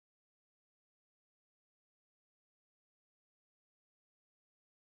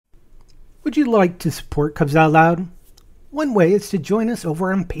Would you like to support Cubs Out Loud? One way is to join us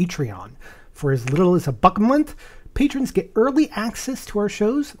over on Patreon. For as little as $1 a month, patrons get early access to our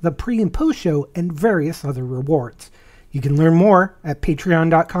shows, the pre- and post-show, and various other rewards. You can learn more at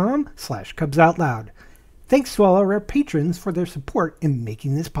patreon.com/CubsOutLoud. Thanks to all our patrons for their support in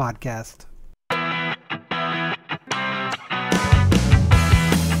making this podcast.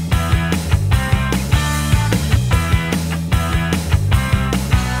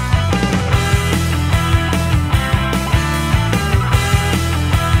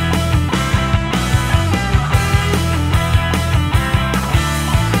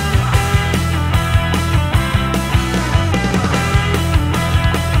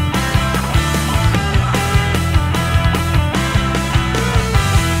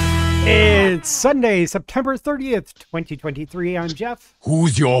 It's Sunday, September 30th, 2023. I'm Jeff.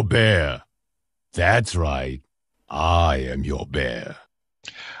 Who's your bear? That's right. I am your bear.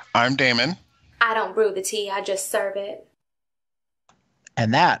 I'm Damon. I don't brew the tea, I just serve it.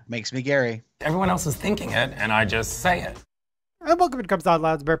 And that makes me Gary. Everyone else is thinking it, and I just say it. And welcome to Cubs Out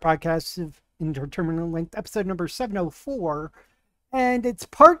Loud's Bear Podcast of Indeterminate Length, episode number 704. And it's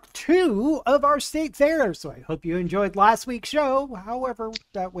part 2 of our state fair. So I hope you enjoyed last week's show, however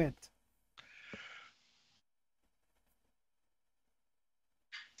that went.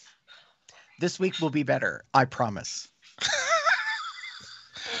 This week will be better, I promise.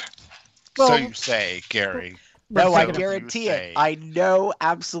 Well, So you say, Gary. No, So I you guarantee say. it. I know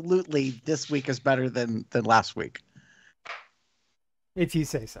absolutely this week is better than last week. If you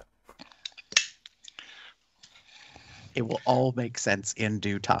say so. It will all make sense in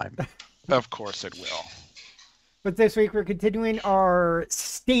due time. Of course it will. But this week we're continuing our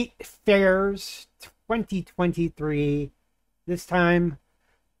state fairs 2023. This time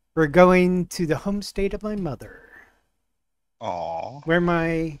we're going to the home state of my mother, Aw. where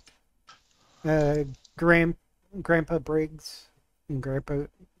my Grandpa Briggs and Grandpa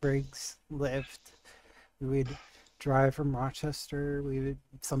Briggs lived. We would drive from Rochester. We would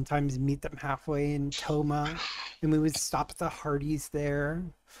sometimes meet them halfway in Toma, and we would stop at the Hardee's there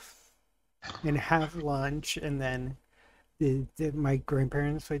and have lunch. And then my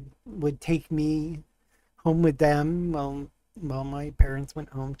grandparents would take me home with them while my parents went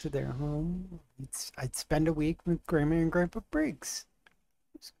home to their home. I'd spend a week with Grandma and Grandpa Briggs.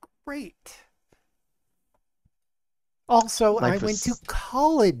 It was great. Also, I went to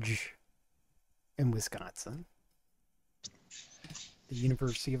college in Wisconsin. The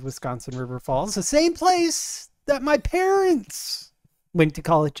University of Wisconsin River Falls, the same place that my parents went to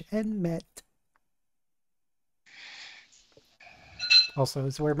college and met. Also,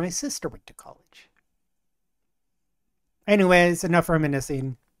 is where my sister went to college. Anyways, enough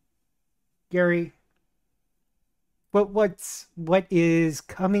reminiscing. Gary, what is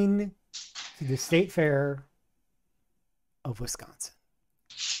coming to the State Fair of Wisconsin?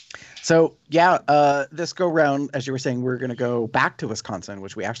 So, yeah, this go round, as you were saying, we're going to go back to Wisconsin,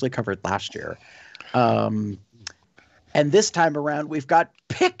 which we actually covered last year. And this time around, we've got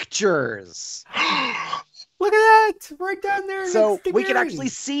pictures. Look at that! Right down there. So next to we can Gary. actually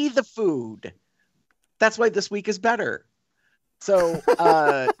see the food. That's why this week is better. So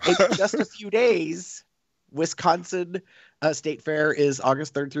in just a few days, Wisconsin State Fair is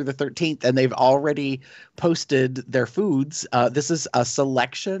August 3rd through the 13th, and they've already posted their foods. This is a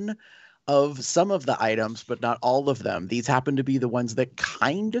selection of some of the items, but not all of them. These happen to be the ones that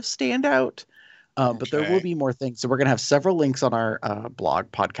kind of stand out, but there will be more things. So we're going to have several links on our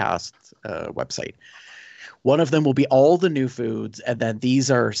blog podcast website. One of them will be all the new foods, and then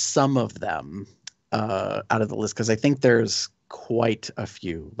these are some of them out of the list, because I think there's quite a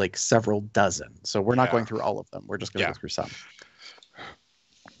few, like several dozen. So we're not going through all of them. We're just going to go through some.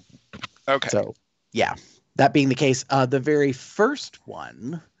 Okay. So, yeah, that being the case, the very first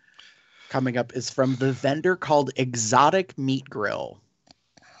one coming up is from the vendor called Exotic Meat Grill.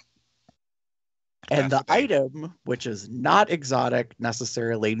 And the item, which is not exotic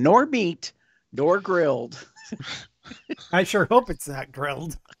necessarily, nor meat, nor grilled. I sure hope it's not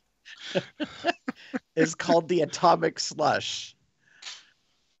grilled. Is called the Atomic Slush.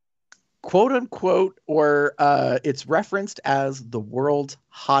 Quote unquote, or it's referenced as the world's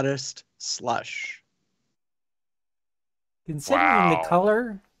hottest slush. Considering the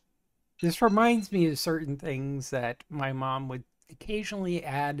color, this reminds me of certain things that my mom would occasionally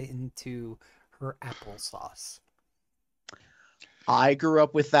add into her applesauce. I grew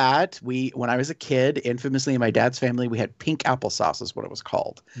up with that. When I was a kid, infamously in my dad's family, we had pink applesauce is what it was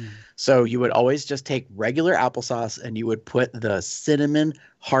called. So you would always just take regular applesauce and you would put the cinnamon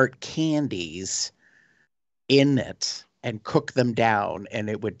heart candies in it. and cook them down, and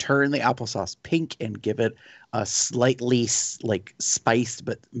it would turn the applesauce pink and give it a slightly like spiced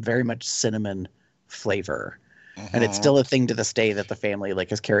but very much cinnamon flavor. And it's still a thing to this day that the family like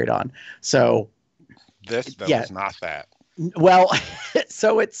has carried on. So This though is not that. Well,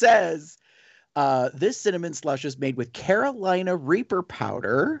 so it says this cinnamon slush is made with Carolina Reaper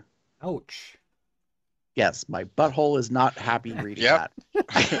powder. Ouch. Yes, my butthole is not happy reading Yep.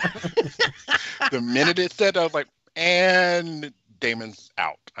 that. The minute it said, I was like, and Damon's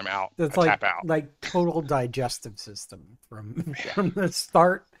out. I'm out. That's I like tap out. like total digestive system from the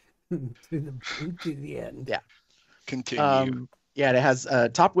start to the end. Yeah. Continue. Yeah, and it has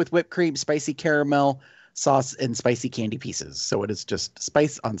topped with whipped cream, spicy caramel sauce, and spicy candy pieces. So it is just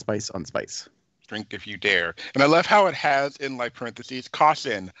spice on spice on spice. Drink if you dare. And I love how it has in like parentheses,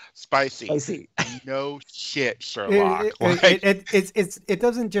 caution, spicy. Spicy. No shit, Sherlock. It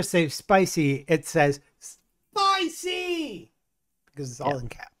doesn't just say spicy, it says spicy because it's all in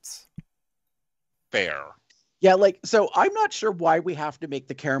caps. Fair. Yeah, like, so I'm not sure why we have to make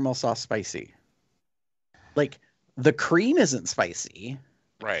the caramel sauce spicy. Like, the cream isn't spicy.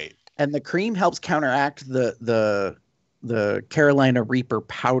 Right. And the cream helps counteract the Carolina Reaper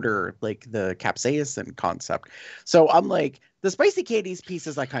powder, like the capsaicin concept. So I'm like, the spicy candies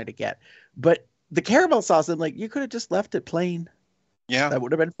pieces I kind of get. But the caramel sauce, I'm like, you could have just left it plain. Yeah. That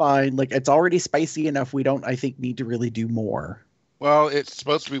would have been fine. Like, it's already spicy enough. We don't, I think, need to really do more. Well, it's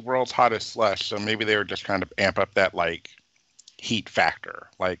supposed to be world's hottest slush, so maybe they were just trying to amp up that like heat factor.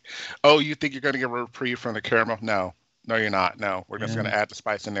 Like, oh, you think you're going to get a reprieve from the caramel? No, you're not. No, we're just going to add the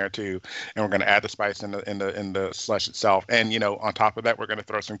spice in there too, and we're going to add the spice in the slush itself. And on top of that, we're going to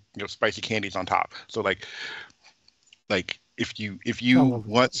throw some spicy candies on top. So like if you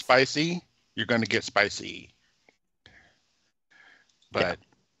want spicy, you're going to get spicy. But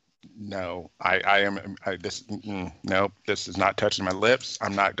no, no, this is not touching my lips.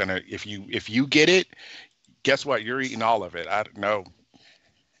 I'm not gonna. If you get it, guess what? You're eating all of it. I don't know.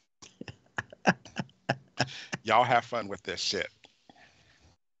 Y'all have fun with this shit.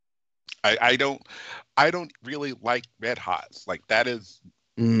 I don't really like red hots. Like that is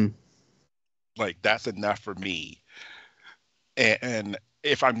like that's enough for me. And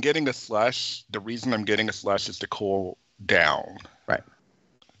if I'm getting a slush, the reason I'm getting a slush is to cool down. Right.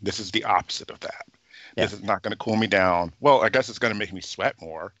 This is the opposite of that. Yeah. This is not going to cool me down. Well, I guess it's going to make me sweat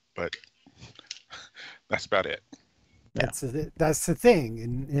more, but that's about it. That's the thing.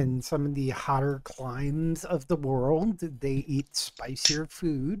 In some of the hotter climes of the world, they eat spicier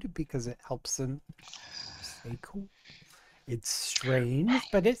food because it helps them stay cool. It's strange,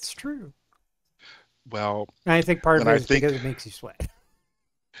 but it's true. Well, and I think part of it is because it makes you sweat.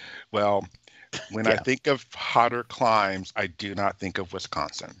 Well, when I think of hotter climes, I do not think of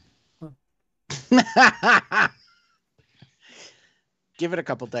Wisconsin. Give it a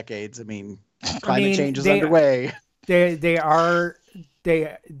couple decades. I mean, climate change is underway. They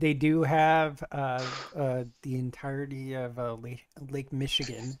do have the entirety of Lake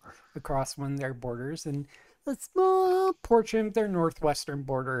Michigan across one of their borders, and a small portion of their northwestern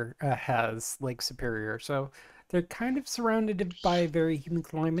border has Lake Superior. So they're kind of surrounded by a very humid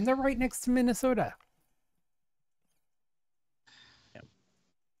climate, and they're right next to Minnesota.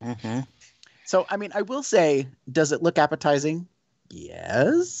 Mm-hmm. So, I mean, I will say, does it look appetizing?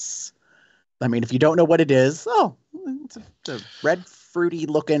 Yes. I mean, if you don't know what it is, it's a red, fruity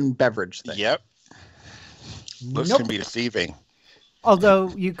looking beverage thing. Yep. Looks can be deceiving.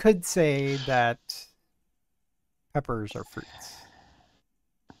 Although you could say that peppers are fruits.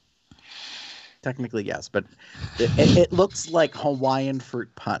 Technically, yes, but it looks like Hawaiian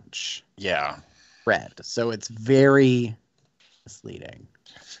fruit punch. Yeah. Red. So it's very misleading.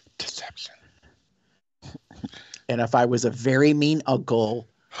 Deception. And if I was a very mean uncle,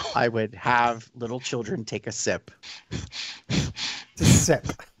 I would have little children take a sip. Just sip.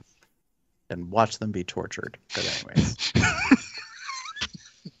 And watch them be tortured. But anyways.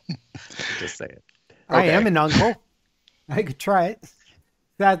 Just say it. I am an uncle. I could try it.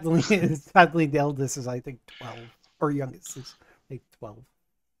 Sadly, the eldest is, I think, 12. Or youngest is, like, 12.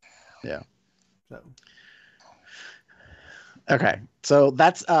 Yeah. So. Okay. So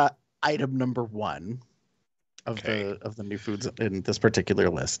that's item number 1 of the new foods in this particular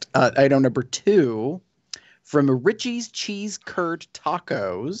list. Item number 2 from Richie's Cheese Curd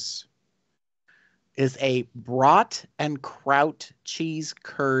Tacos is a brat and kraut cheese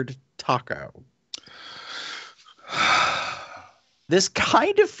curd taco. This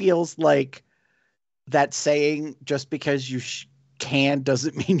kind of feels like that saying, just because you can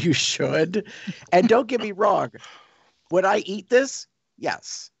doesn't mean you should. And don't get me wrong. Would I eat this?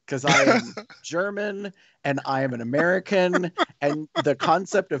 Yes. because I am German and I am an American, and the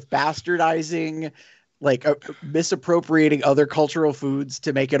concept of bastardizing, like misappropriating other cultural foods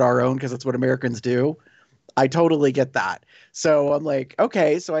to make it our own, because that's what Americans do. I totally get that. So I'm like,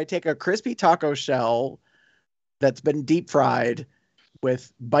 okay, so I take a crispy taco shell that's been deep fried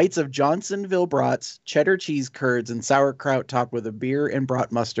with bites of Johnsonville brats, cheddar cheese curds, and sauerkraut topped with a beer and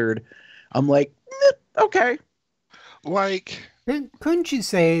brat mustard. I'm like, okay. Like, couldn't you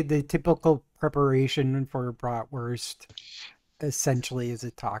say the typical preparation for a bratwurst essentially is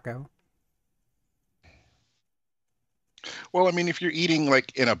a taco? well, I mean, if you're eating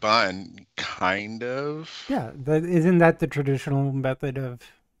like in a bun, kind of. Yeah, isn't that the traditional method of?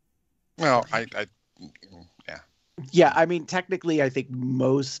 Well, yeah. Yeah, I mean, technically, I think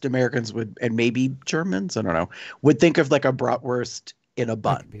most Americans would, and maybe Germans, I don't know, would think of like a bratwurst in a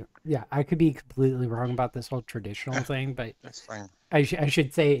bun. I could be completely wrong about this whole traditional thing, but That's fine. I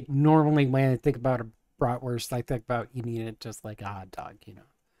should say normally when I think about a bratwurst, I think about eating it just like a hot dog, you know.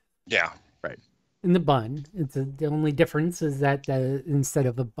 Yeah. Right. In the bun, the only difference is that instead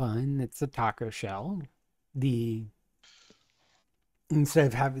of a bun, it's a taco shell. Instead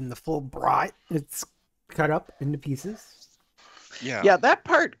of having the full brat, it's cut up into pieces. Yeah. Yeah, that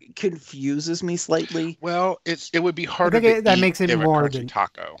part confuses me slightly. Well, it would be harder to that eat makes it if more a crunchy than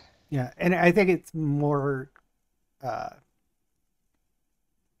taco. Yeah, and I think it's more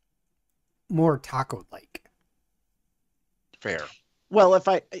taco-like. Fair. Well,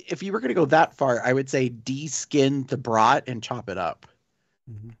 if you were going to go that far, I would say de-skin the brat and chop it up.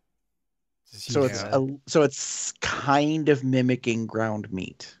 Mm-hmm. So it's kind of mimicking ground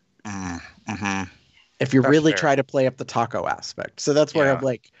meat. Mm-hmm. If you That's really fair. try to play up the taco aspect. So that's where I'm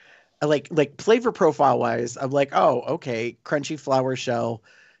like, I like flavor profile wise, I'm like, oh, okay, crunchy flour shell,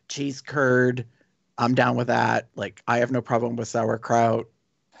 cheese curd, I'm down with that. Like, I have no problem with sauerkraut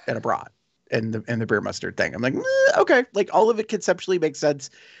and a brat and the beer mustard thing. I'm like, okay, like all of it conceptually makes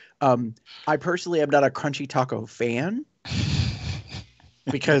sense. I personally am not a crunchy taco fan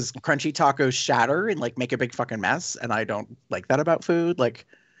because crunchy tacos shatter and like make a big fucking mess, and I don't like that about food. Like,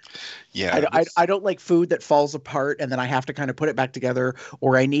 Yeah. I don't like food that falls apart and then I have to kind of put it back together,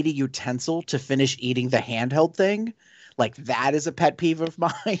 or I need a utensil to finish eating the handheld thing. Like, that is a pet peeve of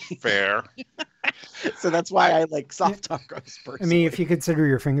mine. Fair. So that's why I like soft tacos personally. I mean, if you consider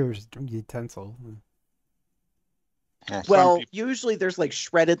your fingers a utensil. Well, usually there's like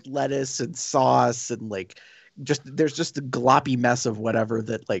shredded lettuce and sauce and like there's just a gloppy mess of whatever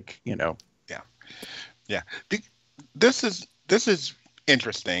that, like, you know. Yeah. This is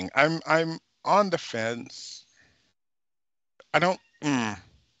interesting. I'm on the fence. I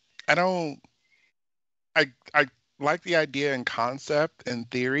like the idea and concept and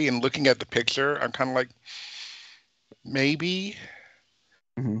theory, and looking at the picture, I'm kind of like, maybe,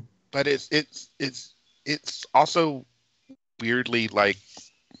 but it's also weirdly like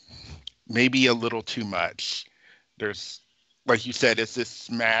maybe a little too much. There's, like you said, it's this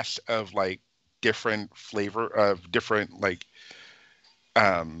smash of like different flavor of different like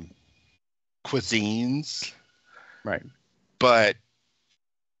cuisines, right? But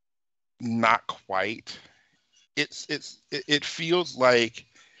not quite. It feels like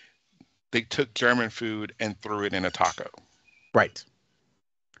they took German food and threw it in a taco. Right.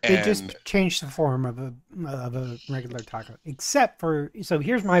 They just changed the form of a regular taco, except for, so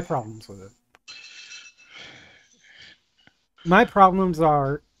here's my problems with it. My problems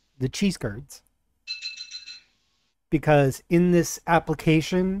are the cheese curds, because in this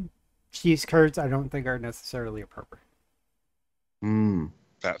application, cheese curds I don't think are necessarily appropriate.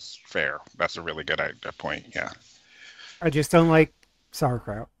 That's fair. That's a really good point. Yeah. I just don't like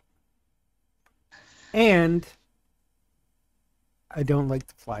sauerkraut. And I don't like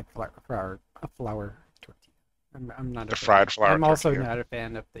the fried flour tortilla. I'm not a fan. Fried flour I'm also tortilla. not a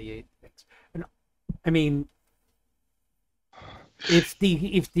fan of the things. And, I mean, if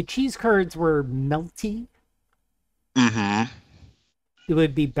the cheese curds were melty, it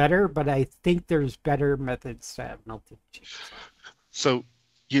would be better, but I think there's better methods to have melted cheese. So,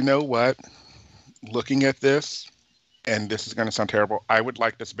 you know what? Looking at this, and this is going to sound terrible, I would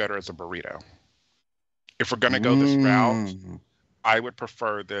like this better as a burrito. If we're going to go this route, I would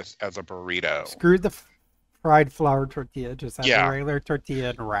prefer this as a burrito. Screw the fried flour tortilla. Just have Yeah. a regular tortilla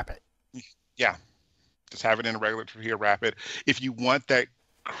and wrap it. Yeah. Just have it in a regular tortilla, wrap it. If you want that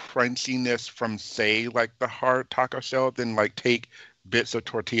crunchiness from, say, like the hard taco shell, then like take bits of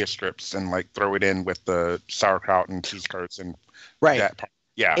tortilla strips and like throw it in with the sauerkraut and cheese curds and Right. that part.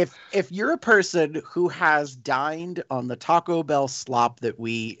 Yeah. If you're a person who has dined on the Taco Bell slop that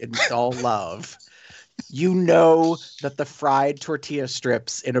we all love, You know that the fried tortilla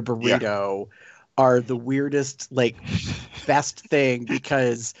strips in a burrito are the weirdest, like, best thing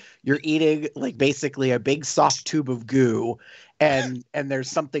because you're eating like basically a big soft tube of goo and there's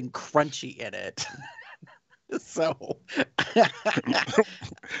something crunchy in it. So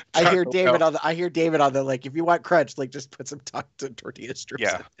I hear David on the like, if you want crunch, like just put some tortilla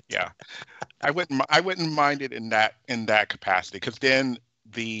strips in. Yeah. I wouldn't mind it in that capacity, because then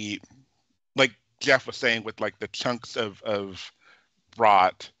like Jeff was saying, with like the chunks of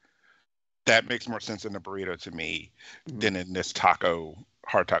brat, that makes more sense in the burrito to me than in this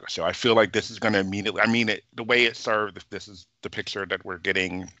hard taco. So I feel like this is going to immediately, the way it's served, if this is the picture that we're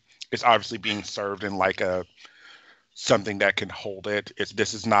getting, it's obviously being served in like something that can hold it.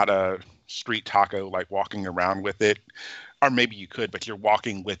 This is not a street taco, like walking around with it, or maybe you could, but you're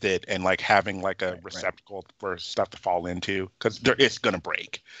walking with it and like having like a receptacle for stuff to fall into, because it's going to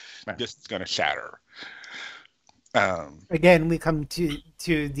break. Right. This is going to shatter. Again, we come to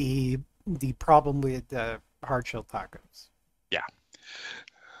the problem with hard shell tacos. Yeah.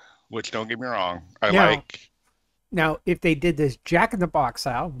 Which, don't get me wrong, Now, if they did this Jack in the Box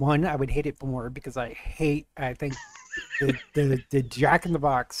style, one, I would hate it more because I think the Jack in the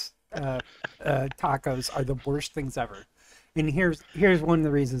Box tacos are the worst things ever. And here's one of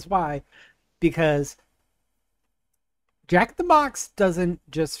the reasons why. Because Jack in the Box doesn't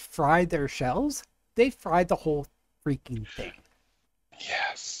just fry their shells, they fry the whole freaking thing.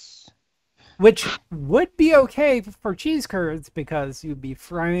 Yes. Which would be okay for cheese curds, because you'd be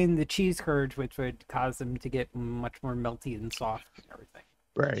frying the cheese curds, which would cause them to get much more melty and soft and everything.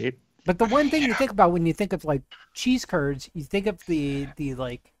 Right. But the one thing you think about when you think of like cheese curds, you think of the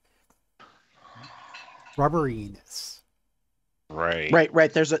like rubberiness. Right.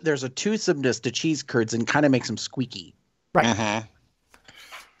 There's a toothsomeness to cheese curds and kind of makes them squeaky. Right. Uh-huh.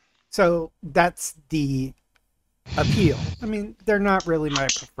 So that's the appeal. I mean, they're not really my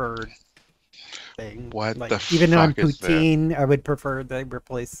preferred thing. What like, the fuck even on is poutine, I would prefer they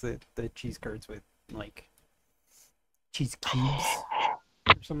replace the cheese curds with like cheese cubes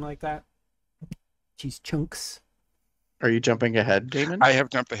or something like that. Cheese chunks. Are you jumping ahead, Damon? I have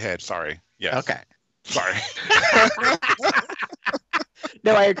jumped ahead. Sorry. Yes. Okay. Sorry.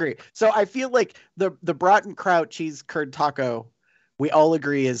 No, I agree. So I feel like the brat and kraut cheese curd taco, we all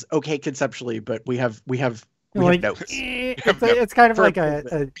agree is okay conceptually, but we have notes. It's kind of like we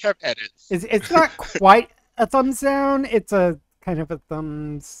have edits. It's not quite a thumbs down. It's a kind of a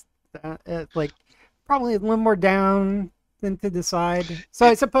thumbs like probably a little more down than to the side. So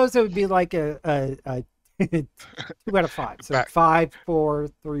I suppose it would be like a 2 out of 5. So 5, 4,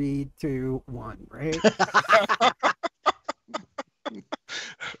 3, 2, 1, right?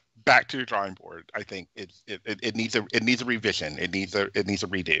 Back to the drawing board. I think it needs a revision. It needs a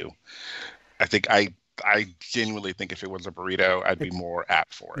redo. I think I genuinely think if it was a burrito, I'd be more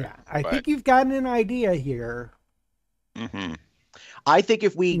apt for it. Yeah, I think you've gotten an idea here. Mm-hmm. I think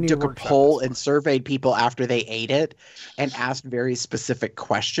if we took a poll and surveyed people after they ate it and asked very specific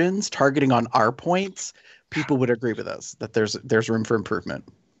questions targeting on our points, people would agree with us that there's room for improvement.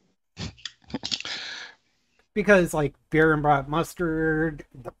 Because like beer and brat mustard,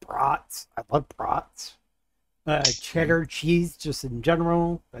 the brats, I love brats. Cheddar cheese, just in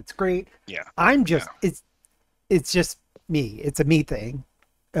general, that's great. Yeah, it's just me. It's a me thing.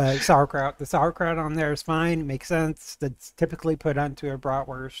 Sauerkraut, the sauerkraut on there is fine. It makes sense. That's typically put onto a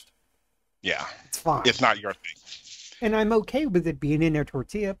bratwurst. Yeah, it's fine. It's not your thing, and I'm okay with it being in a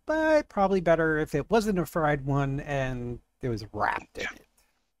tortilla, but probably better if it wasn't a fried one and it was wrapped in it.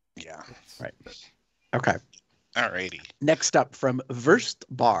 Yeah, right. Okay. Alrighty. Next up from Wurst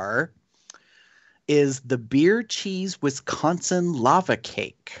Bar is the beer cheese Wisconsin lava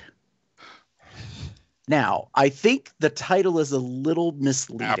cake. Now, I think the title is a little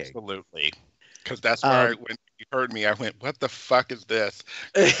misleading. Absolutely. Because that's where when you heard me, I went, what the fuck is this?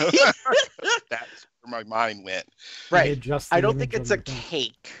 That's where my mind went. Right. I don't think it's a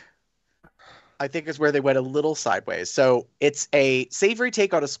cake. I think is where they went a little sideways. So it's a savory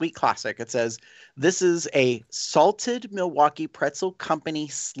take on a sweet classic. It says, this is a salted Milwaukee Pretzel Company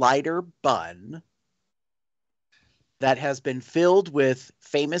slider bun that has been filled with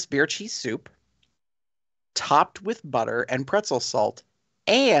famous beer cheese soup, topped with butter and pretzel salt,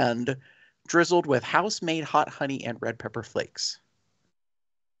 and drizzled with house-made hot honey and red pepper flakes.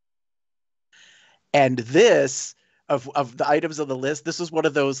 And this, of the items on the list, this is one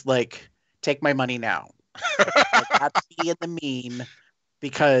of those, like, take my money now. Like, that's me in the meme,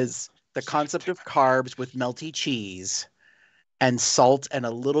 because the concept of carbs with melty cheese and salt and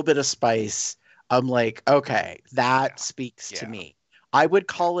a little bit of spice, I'm like, okay, that speaks to me. I would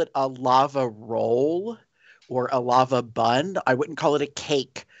call it a lava roll or a lava bun. I wouldn't call it a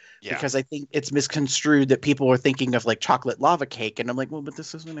cake Yeah. because I think it's misconstrued that people are thinking of like chocolate lava cake, and I'm like, well, but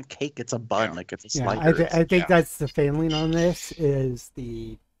this isn't a cake; it's a bun, Yeah. like it's a Yeah, slider. I think that's the failing on this is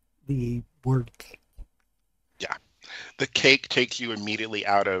the word cake. Yeah. The cake takes you immediately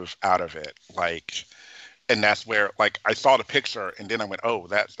out of it. Like, and that's where, like, I saw the picture and then I went, oh,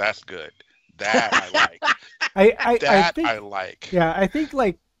 that's good. That I like. I think I like. yeah, I think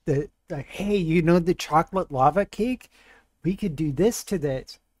like the hey, you know the chocolate lava cake, we could do this to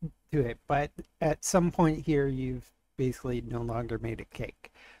it, but at some point here you've basically no longer made a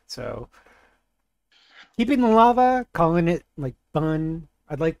cake. So keeping the lava, calling it like bun.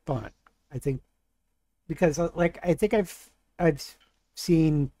 I like bun. I think because like I think I've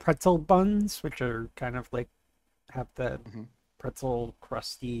seen pretzel buns, which are kind of like have the Mhm. pretzel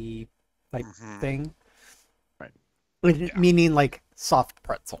crusty type Mhm. thing. Right. With- Meaning like soft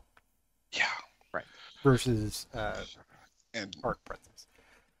pretzel Yeah. Right. versus And hard pretzels.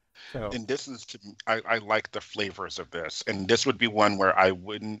 So and this is I like the flavors of this, and this would be one where I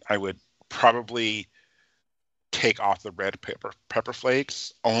would probably take off the red pepper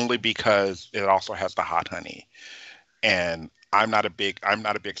flakes only because it also has the hot honey, and I'm not a big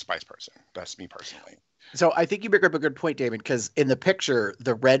spice person. That's me personally. So I think you bring up a good point, Damon, because in the picture,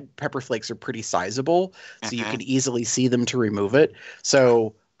 the red pepper flakes are pretty sizable, so you Mhm. can easily see them to remove it.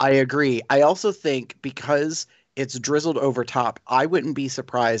 So I agree. I also think because it's drizzled over top, I wouldn't be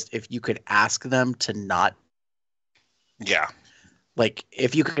surprised if you could ask them to not, Yeah. like,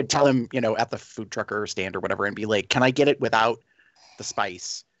 if you could tell them, at the food truck or stand or whatever, and be like, can I get it without the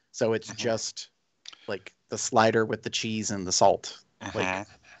spice? So it's Mhm. just like the slider with the cheese and the salt. Like, Mhm.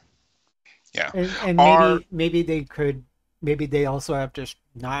 Yeah. and Or maybe they also have just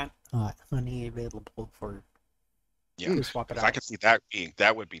not honey available for yeah, to swap it because I out. could see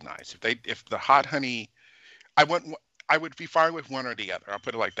that would be nice if the hot honey. I would be fine with one or the other. I'll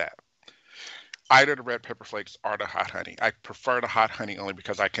put it like that. Either the red pepper flakes or the hot honey. I prefer the hot honey only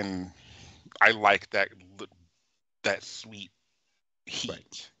because I like that sweet heat,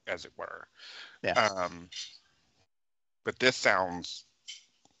 Right. as it were. Yeah. But this sounds,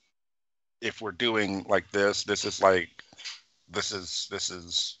 if we're doing like this is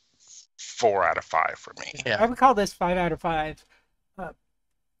 4 out of 5 for me. Yeah. I would call this 5 out of 5,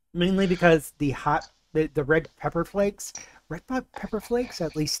 mainly because the red pepper flakes,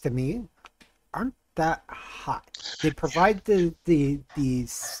 at least to me, aren't that hot. They provide the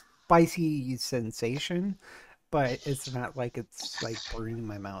spicy sensation, but it's not like it's like burning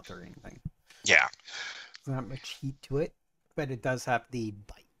my mouth or anything. Yeah. There's not much heat to it, but it does have the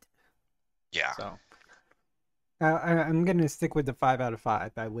bite. Yeah. So I'm gonna stick with the 5 out of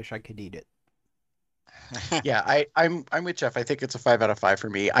 5. I wish I could eat it. Yeah, I'm with Jeff. I think it's a 5 out of 5 for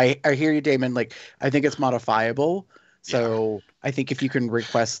me. I hear you, Damon. Like, I think it's modifiable. So I think if you can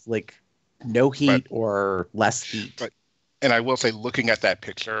request like no heat or less heat. And I will say, looking at that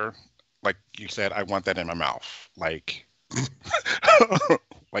picture, like you said, I want that in my mouth. Like,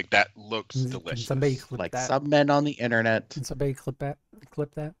 like that looks Can delicious. somebody clip like that? some men on the internet. Can somebody clip that?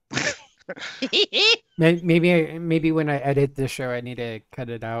 Maybe when I edit this show, I need to cut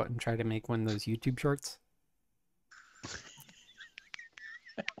it out and try to make one of those YouTube shorts.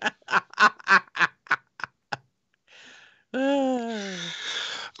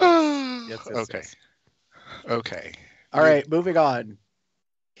 Yes, Okay. yes. Okay. All right, moving on.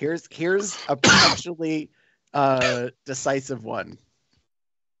 Here's a potentially decisive one.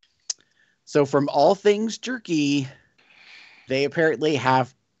 So from All Things Jerky, they apparently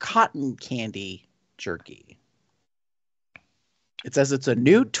have cotton candy jerky. It says it's a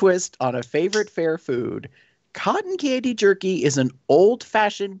new twist on a favorite fair food. Cotton candy jerky is an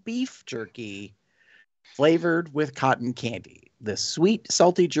old-fashioned beef jerky flavored with cotton candy. The sweet,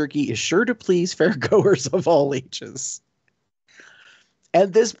 salty jerky is sure to please fairgoers of all ages.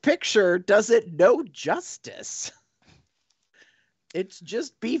 And this picture does it no justice. It's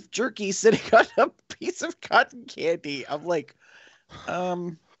just beef jerky sitting on a piece of cotton candy. I'm like,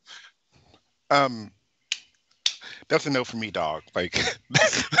 that's a no for me, dog. Like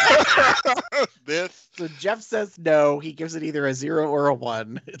this. So Jeff says no. He gives it either a 0 or a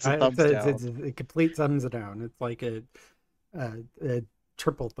 1. It's a thumbs down. It's a complete thumbs down. It's like a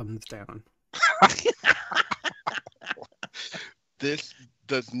triple thumbs down. This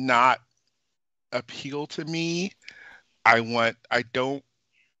does not appeal to me.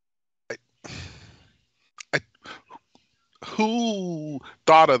 Who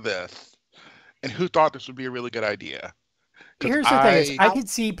thought of this? And who thought this would be a really good idea? Here's the thing: is I could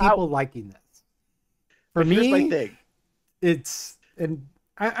see people liking this. For But here's my me, thing. it's And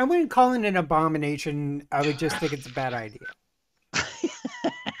I wouldn't call it an abomination. I would just think it's a bad idea.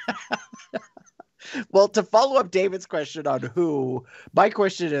 Well, to follow up David's question on who, my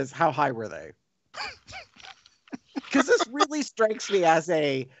question is, how high were they? Because this really strikes me as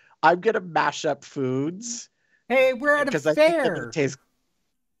I'm going to mash up foods. Hey, we're at a Because I think they're going fair. to taste.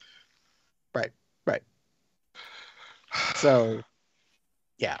 Right. So,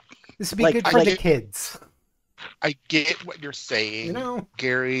 yeah. This would be Like, good I for the get- kids. I get what you're saying, You know?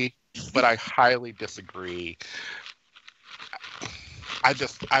 Gary, but I highly disagree. I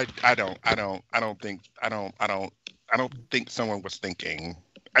don't think someone was thinking.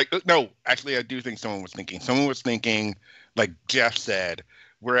 No, actually, I do think someone was thinking. Someone was thinking, like Jeff said,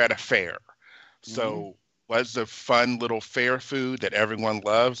 we're at a fair. So what's the fun little fair food that everyone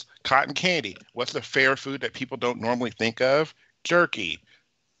loves? Cotton candy. What's the fair food that people don't normally think of? Jerky.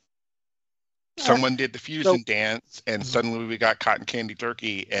 Someone did the fusion dance, and suddenly we got cotton candy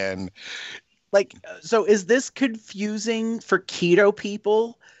jerky. And Like, so is this confusing for keto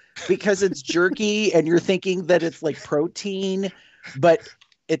people? Because it's jerky and you're thinking that it's like protein, but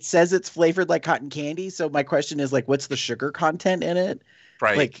it says it's flavored like cotton candy. So my question is, like, what's the sugar content in it?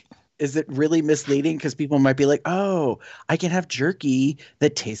 right, Like, is it really misleading? Because people might be like, oh, I can have jerky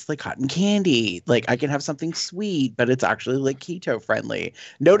that tastes like cotton candy. Like, I can have something sweet, but it's actually like keto friendly.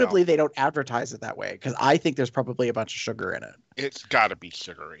 Notably, they don't advertise it that way because I think there's probably a bunch of sugar in it. it's got to be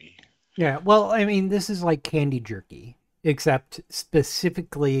sugary. Yeah, well, I mean, this is like candy jerky, except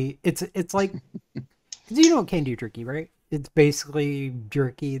specifically, it's like, you know candy jerky, right? It's basically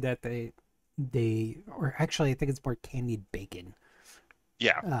jerky that or actually, I think it's more candied bacon.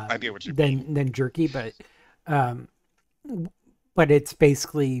 Yeah, I get what you mean. Than jerky, but it's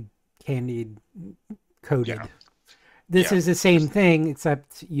basically candied coated. Yeah. This Yeah. is the same thing,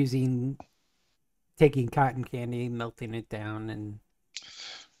 except taking cotton candy, melting it down, and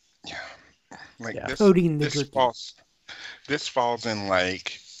Like Yeah. coating the this jerky. falls in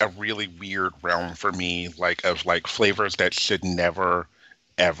like a really weird realm for me, like of like flavors that should never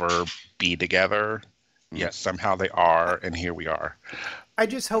ever be together. Yes, somehow they are, and here we are. I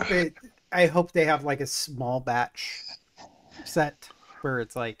just hope I hope they have like a small batch set where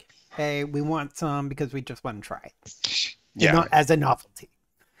it's like, hey, we want some because we just want to try it. Yeah, Not as a novelty.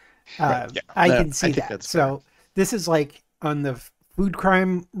 yeah. I No, can see I think that. that's So this is like on the food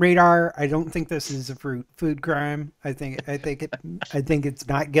crime radar. I don't think this is a food crime. I think it's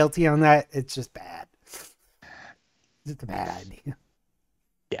not guilty on that. It's just bad. It's a bad idea.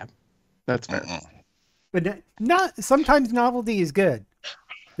 That's fair. Mm-mm. But not sometimes novelty is good.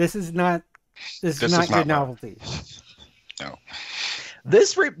 This is not is not not good one. novelty. No.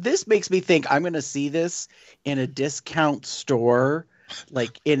 This makes me think I'm going to see this in a discount store,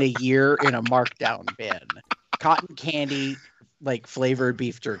 like in a year in a markdown bin. Cotton candy, like flavored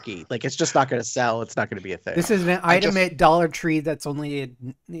beef jerky. Like, it's just not going to sell. It's not going to be a thing. This is an item at Dollar Tree that's only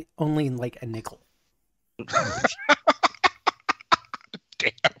like a nickel.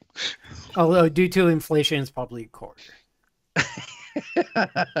 Damn. Although due to inflation, it's probably a quarter.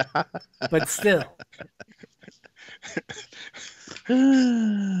 But still,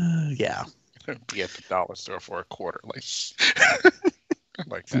 Yeah, Be at the dollar store for a quarter,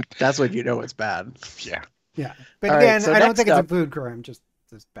 like that. that's when you know it's bad. Yeah. yeah. But All right, again, so I don't next think up- it's a food crime. Just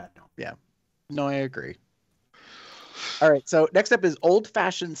bad. No. No, I agree. All right, so next up is Old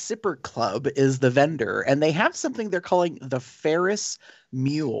Fashioned Sipper Club is the vendor, and they have something they're calling the Ferris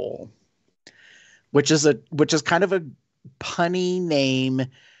Mule, which is kind of a punny name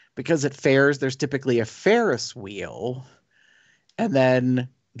because at fairs there's typically a Ferris wheel, and then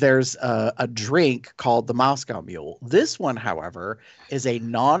there's a drink called the Moscow Mule. This one, however, is a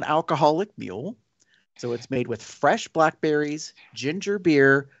non-alcoholic mule, so it's made with fresh blackberries, ginger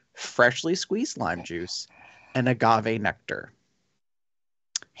beer, freshly squeezed lime juice, and agave nectar.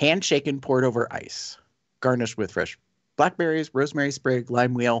 Hand shaken, poured over ice. Garnished with fresh blackberries, rosemary sprig,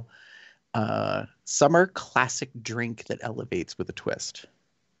 lime wheel. Summer classic drink that elevates with a twist.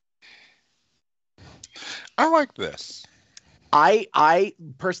 I like this. I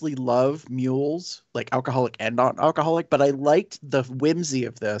personally love mules, like alcoholic and non-alcoholic, but I liked the whimsy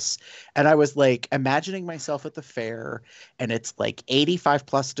of this. And I was like imagining myself at the fair, and it's like 85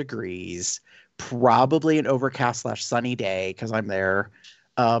 plus degrees, probably an overcast / sunny day because I'm there.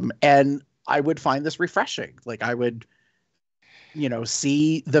 And I would find this refreshing. Like, I would,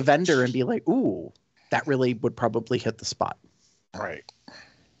 see the vendor and be like, ooh, that really would probably hit the spot. Right.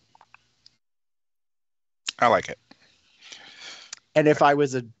 I like it. And if I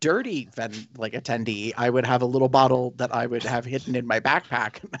was a dirty attendee, I would have a little bottle that I would have hidden in my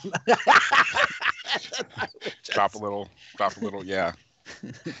backpack. I would drop a little, yeah.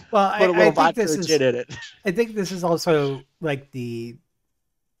 Well, Put a little I think vodka this or is gin in it. I think this is also like the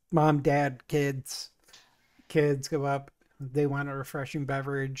mom, dad, kids go up, they want a refreshing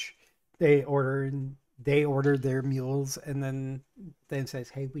beverage, they order their mules, and then says,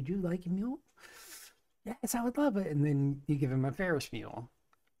 "Hey, would you like a mule?" "Yes, I would love it." And then you give him a Ferris mule,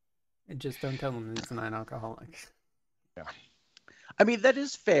 and just don't tell him it's non-alcoholic. Yeah. I mean, that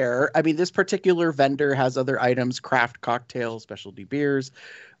is fair. I mean, this particular vendor has other items: craft cocktails, specialty beers,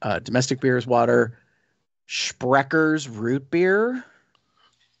 domestic beers, water, Sprecker's root beer.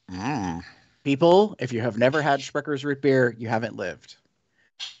 People, if you have never had Sprecker's root beer, you haven't lived.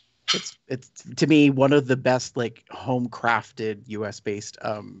 It's to me one of the best like home crafted US based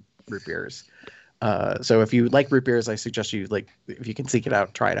root beers. So if you like root beers, I suggest you if you can seek it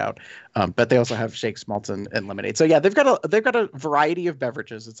out, try it out. But they also have shakes, malts, and lemonade. So yeah, they've got a variety of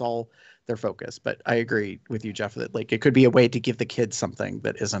beverages. It's all their focus. But I agree with you, Jeff, that like it could be a way to give the kids something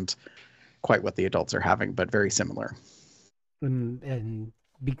that isn't quite what the adults are having, but very similar. And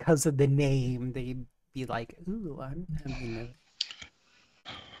because of the name, they'd be like, "Ooh, I'm having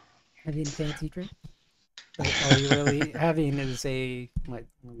a fancy drink." But all you're really having is what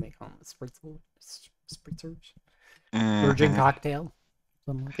do they call them? Spritzers? Virgin cocktail.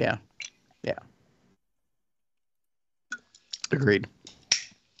 Something like that. Yeah. Agreed.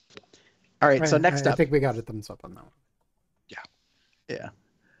 All right, so next up. I think we got a thumbs up on that one. Yeah.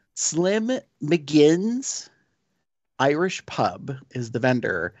 Slim McGinn's Irish Pub is the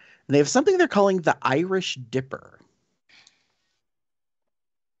vendor. And they have something they're calling the Irish Dipper.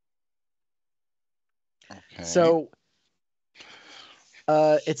 Okay. So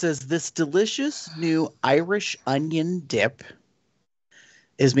it says this delicious new Irish onion dip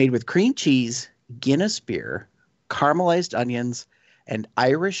is made with cream cheese, Guinness beer, caramelized onions, and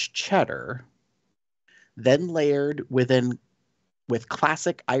Irish cheddar, then layered with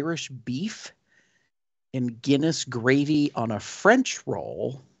classic Irish beef and Guinness gravy on a French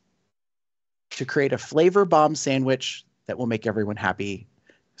roll to create a flavor bomb sandwich that will make everyone happy,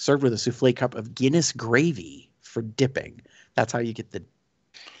 served with a souffle cup of Guinness gravy for dipping. That's how you get the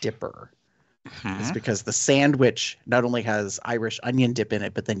dipper. It's because the sandwich not only has Irish onion dip in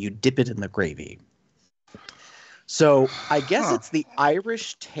it, but then you dip it in the gravy. So I guess it's the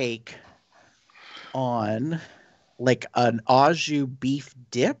Irish take on like an au jus beef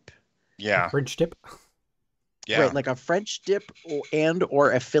dip. Yeah. French dip. Yeah. Right, like a French dip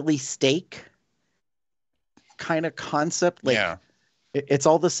or a Philly steak kind of concept. Like, yeah. It's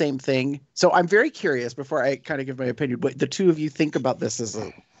all the same thing. So I'm very curious, before I kind of give my opinion, what the two of you think about this as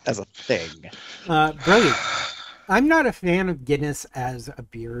a thing. Brilliant. I'm not a fan of Guinness as a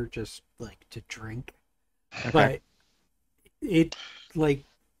beer, just like to drink. Okay. But it like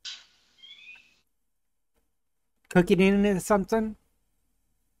cooking it into something,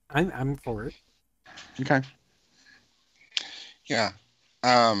 I'm for it. Okay. Yeah.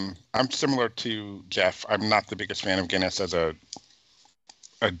 I'm similar to Jeff. I'm not the biggest fan of Guinness as a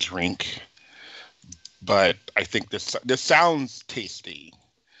drink, but I think this sounds tasty.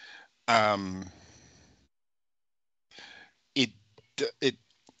 It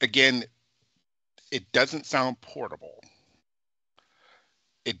again, it doesn't sound portable.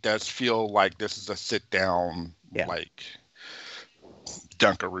 It does feel like this is a sit down, like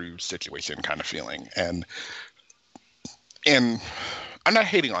Dunkaroo situation kind of feeling, and I'm not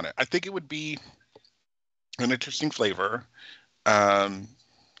hating on it. I think it would be an interesting flavor.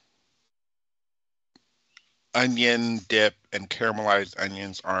 Onion dip and caramelized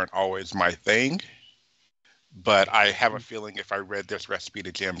onions aren't always my thing, but I have a feeling if I read this recipe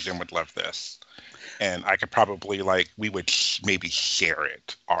to Jim would love this, and I could probably we would maybe share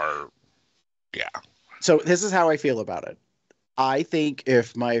it, or So this is how I feel about it. I think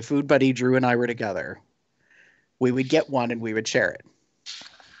if my food buddy Drew and I were together, we would get one and we would share it.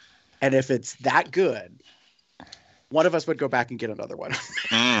 And if it's that good, one of us would go back and get another one.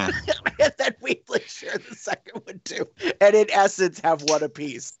 And then we'd share the second one too. And in essence, have one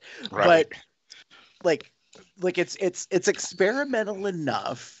apiece. right. But it's experimental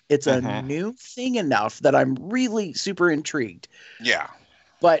enough. It's a new thing enough that I'm really super intrigued. Yeah.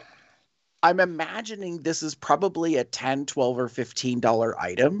 But I'm imagining this is probably a $10, $12, or $15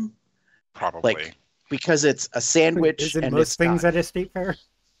 item. Probably. Because it's a sandwich. Isn't and most things at a state fair?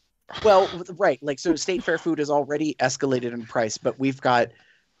 Well, right. So state fair food is already escalated in price, but we've got,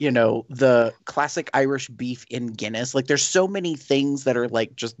 the classic Irish beef in Guinness. There's so many things that are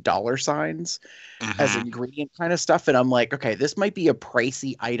just dollar signs as ingredient kind of stuff. And I'm like, okay, this might be a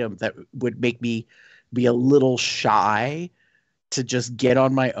pricey item that would make me be a little shy to just get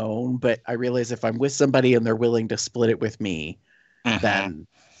on my own, but I realize if I'm with somebody and they're willing to split it with me, then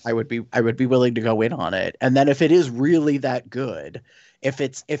I would be willing to go in on it. And then if it is really that good, if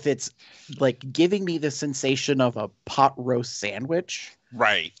it's like giving me the sensation of a pot roast sandwich,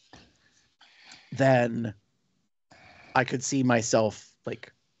 Right. then I could see myself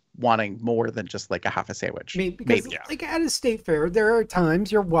like wanting more than just like a half a sandwich. Because like at a state fair, there are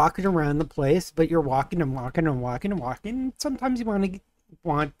times you're walking around the place, but you're walking and walking and walking and walking. Sometimes you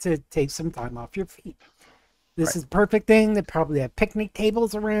want to take some time off your feet. This is the perfect thing. They probably have picnic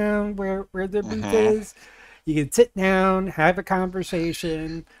tables around where their booth is. You can sit down, have a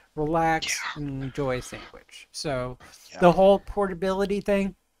conversation, relax, and enjoy a sandwich. So the whole portability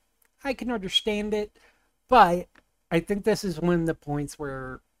thing, I can understand it, but I think this is one of the points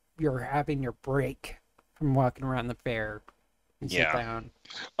where you're having your break from walking around the fair and sit down.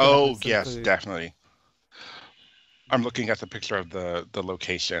 Oh, yes, definitely. I'm looking at the picture of the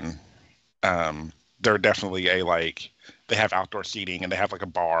location. They're definitely they have outdoor seating and they have like a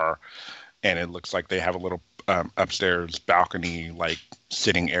bar, and it looks like they have a little upstairs balcony like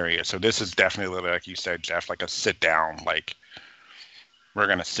sitting area. So this is definitely, like you said, Jeff, like a sit down, like we're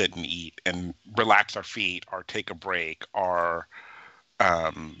gonna sit and eat and relax our feet or take a break or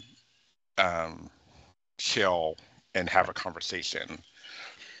chill and have a conversation.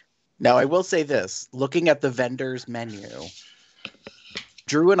 Now, I will say this, looking at the vendor's menu,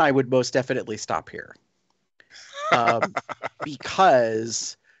 Drew and I would most definitely stop here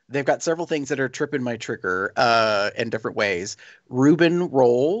because they've got several things that are tripping my trigger in different ways. Reuben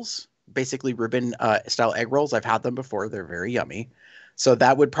rolls, basically Reuben style egg rolls. I've had them before. They're very yummy. So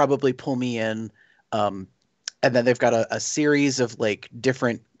that would probably pull me in. And then they've got a series of like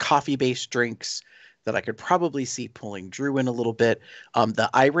different coffee-based drinks that I could probably see pulling Drew in a little bit. The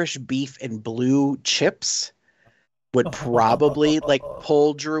Irish beef and blue chips would probably like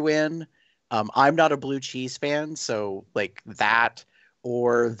pull Drew in. I'm not a blue cheese fan, so like that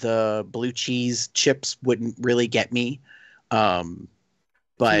or the blue cheese chips wouldn't really get me.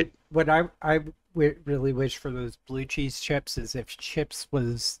 But what I really wish for those blue cheese chips is if chips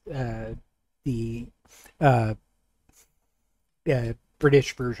was the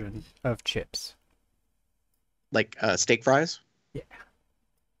British version of chips. Like steak fries? Yeah.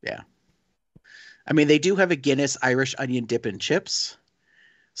 Yeah. I mean, they do have a Guinness Irish onion dip and chips.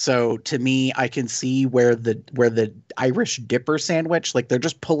 So to me, I can see where the Irish dipper sandwich, like they're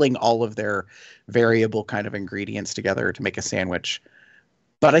just pulling all of their variable kind of ingredients together to make a sandwich.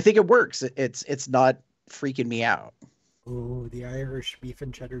 But I think it works. It's not freaking me out. Oh, the Irish beef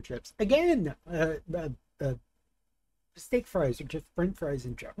and cheddar chips. Again, steak fries or just French fries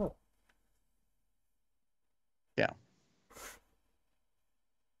in general. Yeah.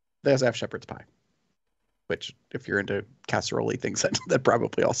 They also have shepherd's pie, which if you're into casserole things, that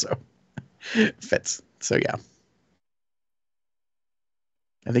probably also fits. So yeah.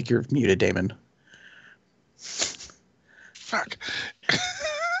 I think you're muted, Damon. Fuck.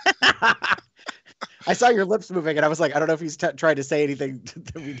 I saw your lips moving, and I was like, I don't know if he's trying to say anything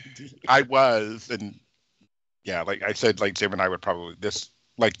that we need to hear. I was, and yeah, like I said, like Jim and I would probably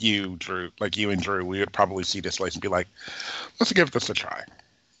like you and Drew, we would probably see this place and be like, let's give this a try.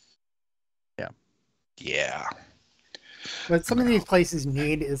 Yeah. Yeah. What some of these places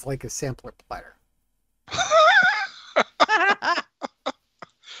need is like a sampler platter.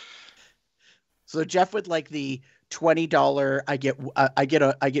 So Jeff would like the $20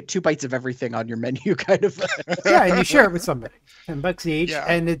 I get 2 bites of everything on your menu kind of. Yeah, and you share it with somebody. $10 each, Yeah.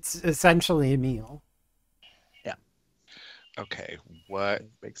 and it's essentially a meal. Yeah. Okay. What?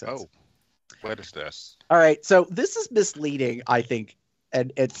 Makes sense. Oh, what is this? All right. So this is misleading, I think.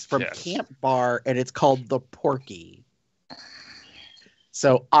 And it's from Camp Bar, and it's called the Porky.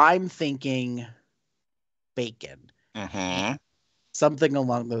 So I'm thinking bacon. Mm-hmm. Something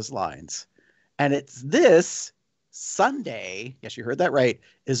along those lines. And it's this Sunday, yes, you heard that right,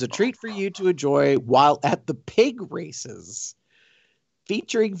 is a treat for you to enjoy while at the pig races.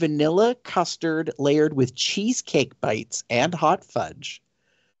 Featuring vanilla custard layered with cheesecake bites and hot fudge.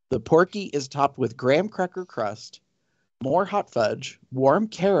 The Porky is topped with graham cracker crust, more hot fudge, warm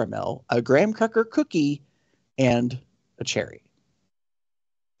caramel, a graham cracker cookie, and a cherry.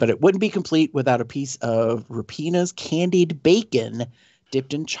 But it wouldn't be complete without a piece of Rapina's candied bacon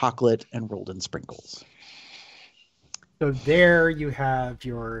dipped in chocolate and rolled in sprinkles. So there you have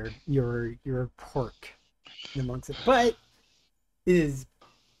your pork amongst it. But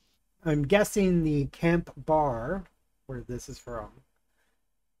I'm guessing the Camp Bar, where this is from,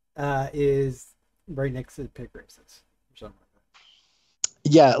 is right next to the pig races. Or something like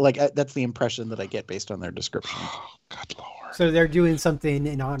Yeah, like that's the impression that I get based on their description. Oh, good lord. So they're doing something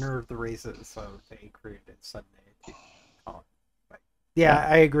in honor of the races, so they created Sunday. To call it. But yeah,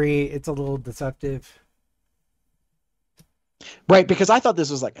 I agree. It's a little deceptive. Right, because I thought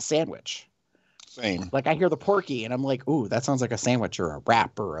this was like a sandwich. Same. Like I hear the porky and I'm like, ooh, that sounds like a sandwich or a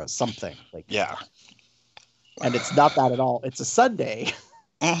wrap or a something. Like, Yeah. and it's not that at all. It's a Sunday.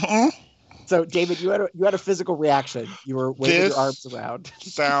 Mm-hmm. So David, you had a physical reaction. You were waving your arms around.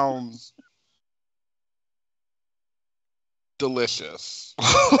 Sounds delicious.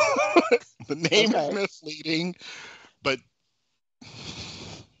 The name is misleading, but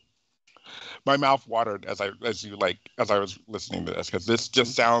my mouth watered as I was listening to this, because this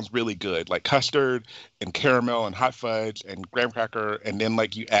just sounds really good, like custard and caramel and hot fudge and graham cracker, and then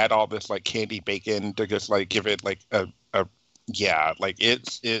like you add all this like candy bacon to just like give it like a yeah, like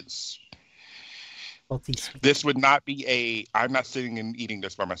it's this would not be I'm not sitting and eating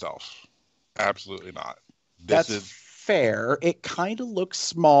this by myself. Absolutely not. That's fair. It kind of looks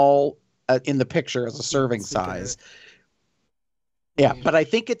small in the picture as a serving size. Yeah, but I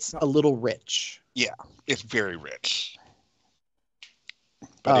think it's a little rich. Yeah, it's very rich.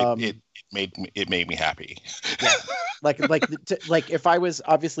 But it made me happy. Yeah. like if I was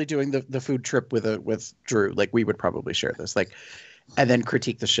obviously doing the food trip with Drew, like we would probably share this, like, and then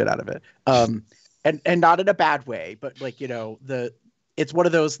critique the shit out of it. And not in a bad way, but like, you know, it's one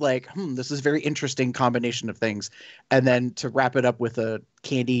of those like, this is a very interesting combination of things. And then to wrap it up with a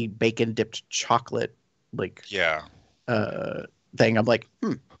candy bacon dipped chocolate, like, thing, I'm like,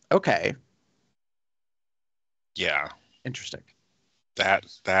 okay. Yeah. Interesting. That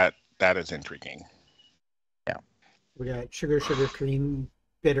is intriguing. Yeah. We got sugar cream,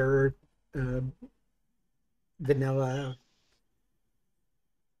 bitter, vanilla,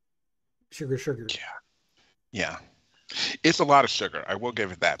 sugar. Yeah. It's a lot of sugar. I will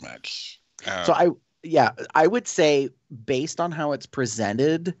give it that much. So I would say based on how it's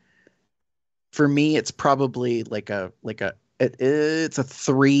presented, for me, it's probably it's a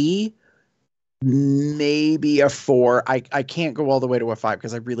 3, maybe a 4. I can't go all the way to a 5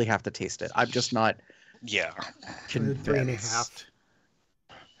 because I really have to taste it. I'm just not. Yeah. Convinced. 3.5.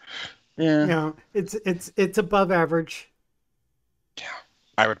 Yeah. You know, it's above average. Yeah.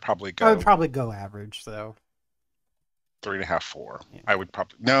 I would probably go average though. 3.5, 4. Yeah. I would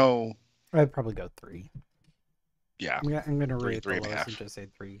probably no. I'd probably go 3. Yeah. I'm gonna rate 3.5 and just say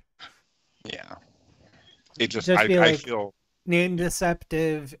 3. Yeah. It just I feel name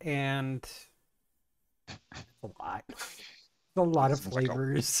deceptive and a lot. A lot of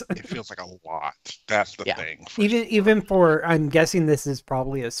flavors. It feels like a lot. That's the thing. Even for, I'm guessing this is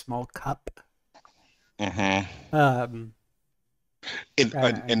probably a small cup. Mm-hmm.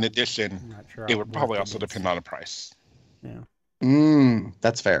 In addition, sure it would probably also depend on the price. Yeah.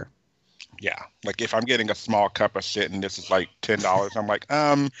 That's fair. Yeah. Like if I'm getting a small cup of shit and this is like $10, I'm like,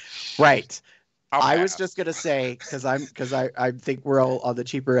 right. I was just gonna say, because I think we're all on the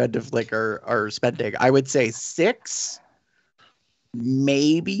cheaper end of like our spending. I would say 6,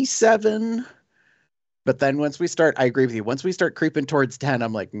 maybe 7, but then once we start, I agree with you. Once we start creeping towards 10,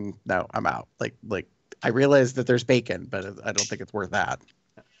 I'm like, no, I'm out. Like I realize that there's bacon, but I don't think it's worth that.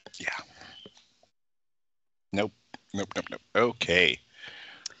 Yeah. Nope. Okay.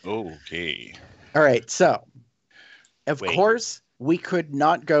 All right. So, of course, we could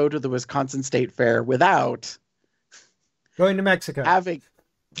not go to the Wisconsin State Fair without going to Mexico. Right.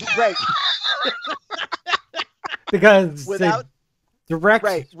 Because without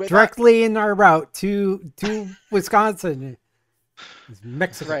directly in our route to Wisconsin is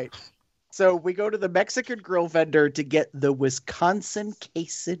Mexico. Right. So we go to the Mexican grill vendor to get the Wisconsin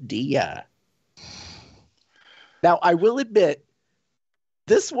quesadilla. Now, I will admit,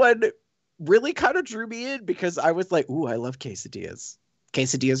 this one really kind of drew me in because I was like, ooh, I love quesadillas.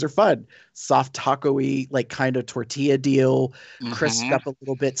 Quesadillas are fun. Soft taco-y, like kind of tortilla deal, crisped up a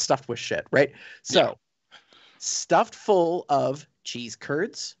little bit, stuffed with shit, right? So, stuffed full of cheese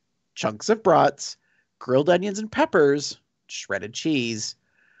curds, chunks of brats, grilled onions and peppers, shredded cheese,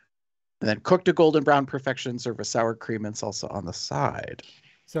 and then cooked to golden brown perfection, serve with sour cream and salsa on the side.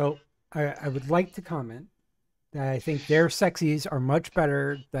 So I would like to comment that I think their sexies are much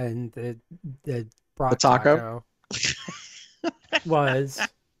better than the brat taco was.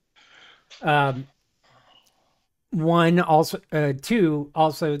 One, also, 2,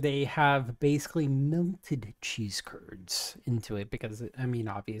 also they have basically melted cheese curds into it because, I mean,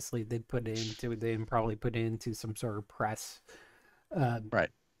 obviously they probably put it into some sort of press. Right.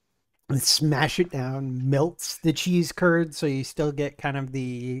 And smash it down, melts the cheese curd, so you still get kind of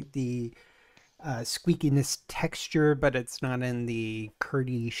the squeakiness texture, but it's not in the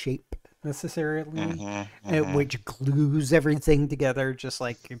curdy shape necessarily, which glues everything together, just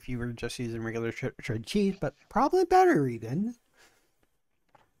like if you were just using regular shredded cheese, but probably better even.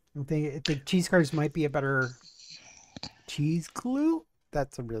 I think cheese curds might be a better cheese glue.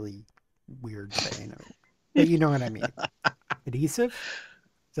 That's a really weird saying, but you know what I mean. Adhesive?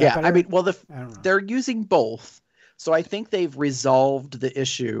 Yeah, better? I mean, well, I don't know. they're using both, so I think they've resolved the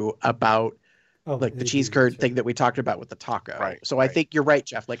issue about like the cheese curd thing that we talked about with the taco. Right, So I think you're right,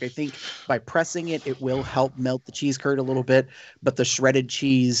 Jeff. Like I think by pressing it, it will help melt the cheese curd a little bit, but the shredded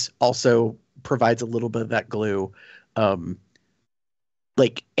cheese also provides a little bit of that glue. And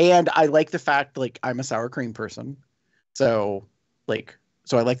I like the fact, like, I'm a sour cream person, so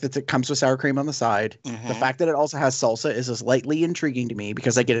I like that it comes with sour cream on the side. The fact that it also has salsa is slightly intriguing to me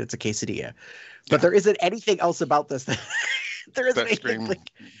because I get it's a quesadilla, but there isn't anything else about this that there isn't anything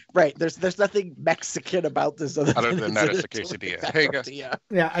right. There's nothing Mexican about this other than that it's a quesadilla. Hey, guys.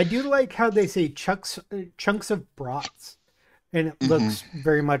 Yeah, I do like how they say chunks of brats, and it looks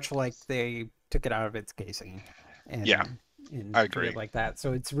very much like they took it out of its casing. And, and I agree. like that.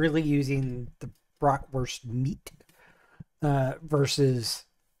 So it's really using the bratwurst meat versus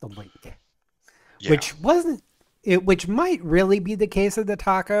the link, which might really be the case of the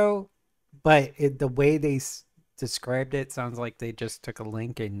taco, but the way they described it sounds like they just took a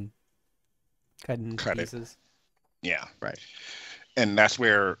link and cut pieces. Yeah, right. And that's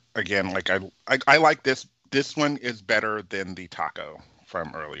where, again, like I like this. This one is better than the taco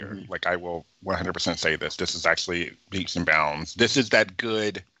from earlier. Like I will 100% say this. This is actually leaps and bounds. This is that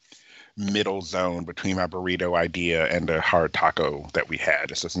good middle zone between my burrito idea and the hard taco that we had.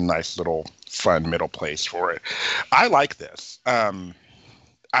 It's just a nice little fun middle place for it. I like this. I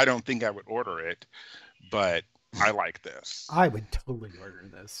don't think I would order it, but I like this. I would totally order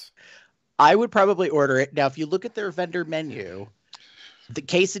this. I would probably order it. Now, if you look at their vendor menu, the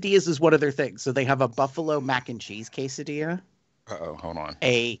quesadillas is one of their things. So they have a buffalo mac and cheese quesadilla. Hold on.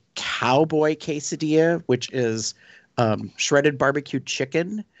 A cowboy quesadilla, which is shredded barbecue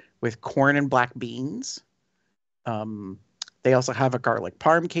chicken with corn and black beans. They also have a garlic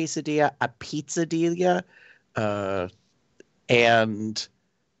parm quesadilla, a pizzadilla, and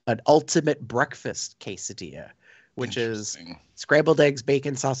an ultimate breakfast quesadilla, which is scrambled eggs,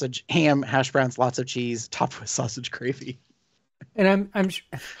 bacon, sausage, ham, hash browns, lots of cheese, topped with sausage gravy. And I'm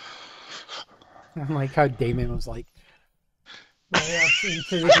like how Damon was like,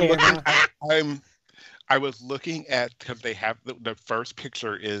 I was looking at, because they have the first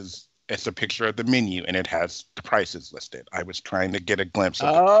picture it's a picture of the menu and it has the prices listed. I was trying to get a glimpse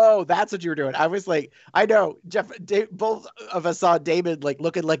of that's what you were doing. I was like, I know, Jeff, both of us saw David like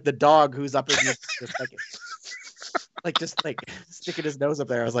looking like the dog who's up in your just sticking his nose up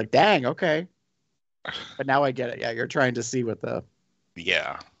there. I was like, dang, okay. But now I get it. Yeah, you're trying to see what the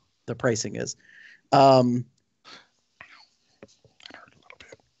pricing is.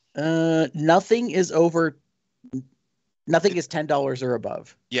 Nothing is $10 or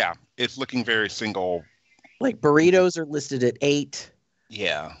above. Yeah, it's looking very single. Like burritos are listed at $8.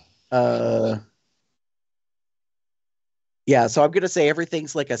 Yeah. Yeah, so I'm gonna say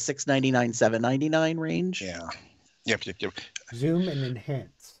everything's like a $6.99, $7.99 range. Yeah. Yep. Zoom and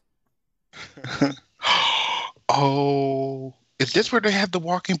enhance. Oh, is this where they have the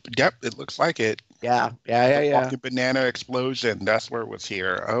walking? Yep, it looks like it. Yeah. Walking banana explosion. That's where it was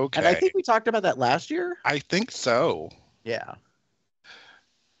here. Okay. And I think we talked about that last year. I think so. Yeah.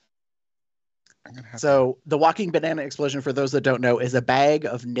 So the walking banana explosion, for those that don't know, is a bag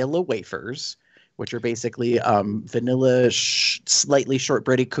of Nilla wafers, which are basically vanilla, slightly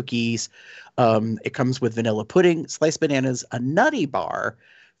shortbready cookies. It comes with vanilla pudding, sliced bananas, a nutty bar,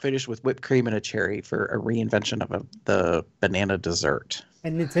 finished with whipped cream and a cherry for a reinvention of the banana dessert.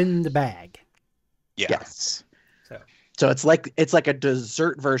 And it's in the bag. Yeah. Yes. So it's like a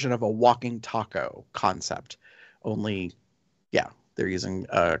dessert version of a walking taco concept. Only, they're using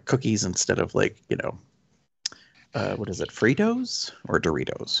cookies instead of what is it, Fritos or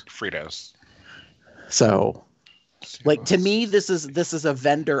Doritos? Fritos. So, like, to me, this is a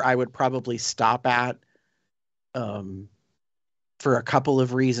vendor I would probably stop at, for a couple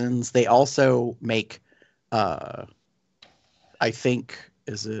of reasons. They also make, I think,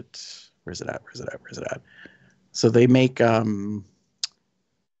 where's it at? So they make,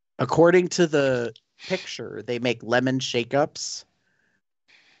 according to the picture, they make lemon shake-ups.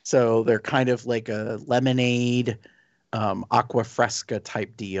 So they're kind of like a lemonade, aqua fresca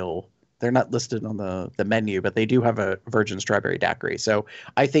type deal. They're not listed on the menu, but they do have a virgin strawberry daiquiri. So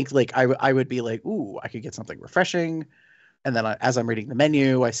I think I would be like, ooh, I could get something refreshing. And then as I'm reading the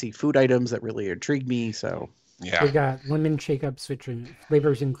menu, I see food items that really intrigue me. So Yeah. We got lemon shake-ups, which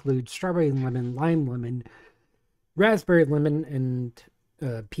flavors include strawberry and lemon, lime lemon, raspberry lemon,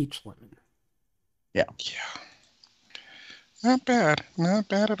 and peach lemon. Yeah. Not bad. Not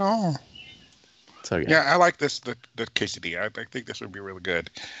bad at all. So Yeah, I like this, the quesadilla. I think this would be really good.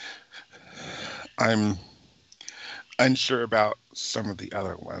 I'm unsure about some of the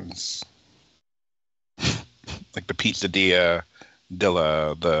other ones. Like the pizzeria,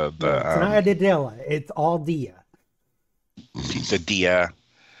 Dilla, It's not a Dilla, it's all Dia. Pizzeria.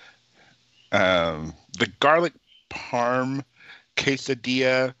 The garlic parm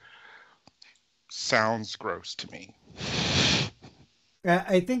quesadilla sounds gross to me.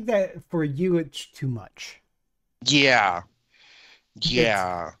 I think that for you, it's too much. Yeah.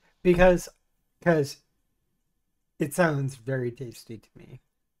 Because it sounds very tasty to me.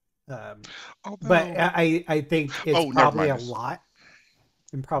 But I think it's probably a lot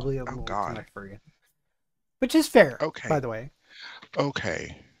and probably a little too much for you. Which is fair, by the way.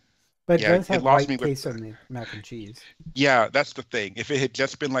 Okay. But it does have white queso in the mac and cheese. Yeah, that's the thing. If it had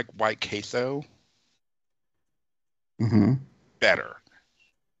just been like white queso, better.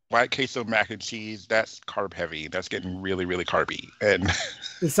 White queso mac and cheese, that's carb heavy. That's getting really, really carby. And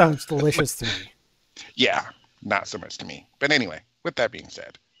it sounds delicious to me. Yeah, not so much to me. But anyway, with that being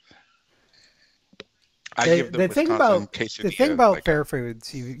said, I give the thing about fair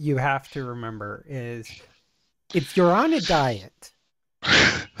foods you have to remember is if you're on a diet,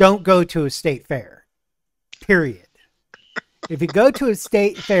 don't go to a state fair. Period. If you go to a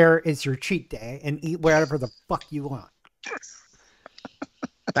state fair, it's your cheat day and eat whatever the fuck you want.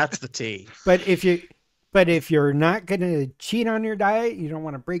 That's the tea. But if you're not gonna cheat on your diet, you don't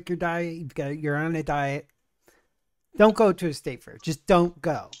want to break your diet, you're on a diet, don't go to a state fair. Just don't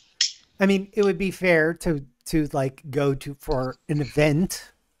go. I mean, it would be fair to like go to for an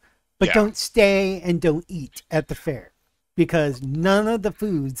event, but don't stay and don't eat at the fair because none of the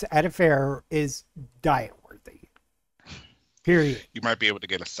foods at a fair is diet worthy. Period. You might be able to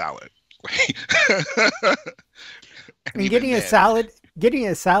get a salad. And getting a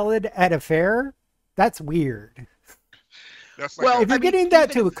salad at a fair, that's weird. That's like if you're getting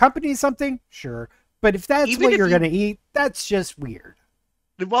that to accompany something, sure. But if that's what you're going to eat, that's just weird.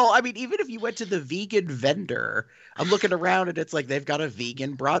 Well, I mean, even if you went to the vegan vendor, I'm looking around and it's like they've got a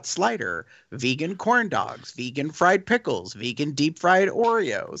vegan brat slider, vegan corn dogs, vegan fried pickles, vegan deep fried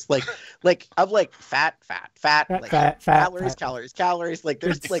Oreos. Like I'm like fat, calories. Like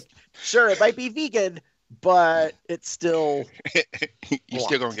there's like, sure, it might be vegan, but it's still you're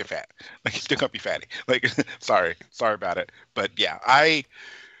still gonna get fat. Like you're still gonna be fatty. Like sorry about it, but yeah,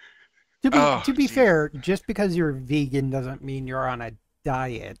 to be fair, just because you're vegan doesn't mean you're on a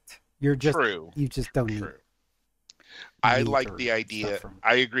diet. You're just you just don't eat. I like the idea.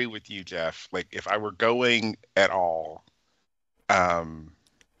 I agree with you, Jeff. Like if I were going at all, I'm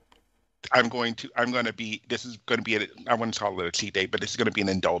going to be, this is going to be, I wouldn't call it a cheat day, but it's going to be an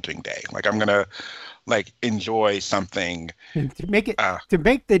indulging day. Like I'm going to like enjoy something. To make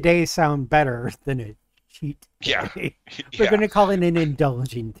the day sound better than a cheat day. We're going to call it an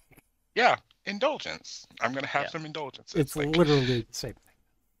indulging day. Yeah. Indulgence. I'm going to have some indulgences. It's like, literally the same thing.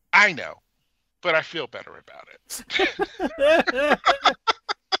 I know, but I feel better about it.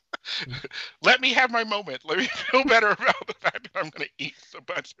 Let me have my moment. Let me feel better about the fact that I'm going to eat a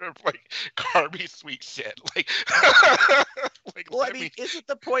bunch of like carby sweet shit. Well, I mean, isn't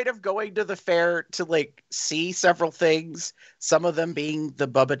the point of going to the fair to like see several things? Some of them being the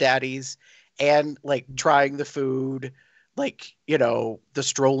Bubba Daddies and like trying the food, like, you know, the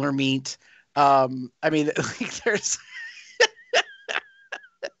stroller meat. I mean, like, there's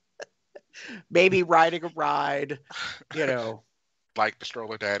maybe riding a ride, you know. Like the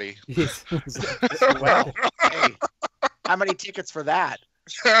stroller daddy. Well, hey, how many tickets for that?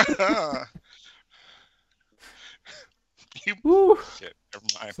 Shit, never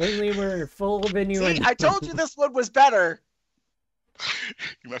mind. Suddenly we're full of innuendo. See, I told you this one was better.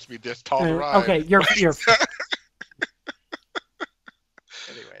 You must be this tall to ride. Okay, you're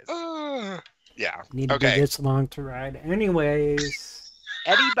Anyways. Yeah. Need to be this long to ride. Anyways.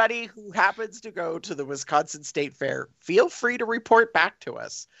 Anybody who happens to go to the Wisconsin State Fair, feel free to report back to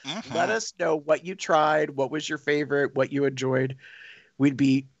us. Mm-hmm. Let us know what you tried, what was your favorite, what you enjoyed. We'd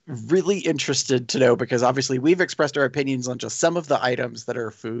be really interested to know because obviously we've expressed our opinions on just some of the items that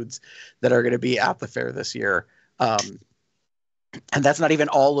are foods that are going to be at the fair this year. And that's not even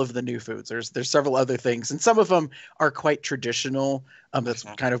all of the new foods. There's several other things, and some of them are quite traditional. That's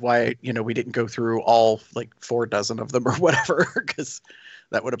kind of why, you know, we didn't go through all like 4 dozen of them or whatever, because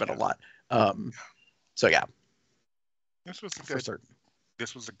that would have been a lot. So yeah. This was a for good. certain.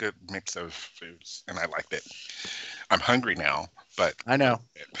 This was a good mix of foods, and I liked it. I'm hungry now, but I know.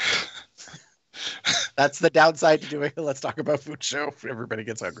 That's the downside to doing a Let's Talk About Food show. Everybody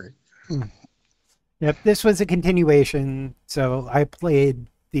gets hungry. Yep, this was a continuation. So I played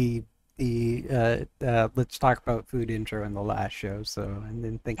the Let's Talk About Food intro in the last show, so I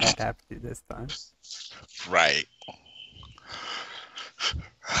didn't think I'd have to do this time. Right.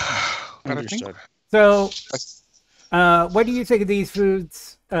 But I think Understood. So, what do you think of these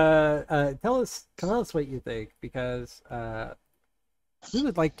foods? Tell us what you think, because we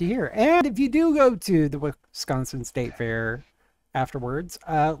would like to hear. And if you do go to the Wisconsin State Fair afterwards,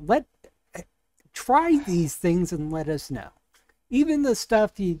 try these things and let us know. Even the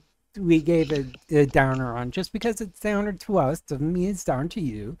stuff we gave a downer on, just because it's downer to us doesn't mean it's down to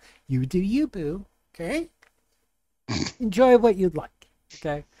you. You do you, boo. Okay? Enjoy what you'd like.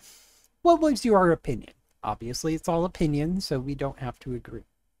 Okay? What was your opinion? Obviously, it's all opinion, so we don't have to agree.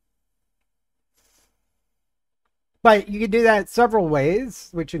 But you can do that several ways,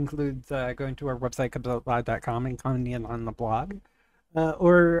 which includes going to our website, cubsoutloud.com, and commenting on the blog.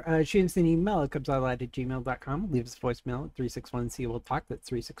 Or shoot us an email at cubsoutloud@gmail.com. Leave us a voicemail at 361-COL-TALK. That's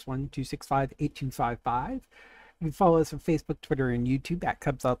 361-265-8255. You can follow us on Facebook, Twitter, and YouTube at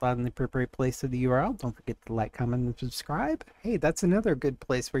Cubs Out Loud in the appropriate place of the URL. Don't forget to like, comment, and subscribe. Hey, that's another good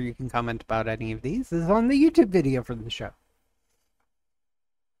place where you can comment about any of these. This is on the YouTube video for the show.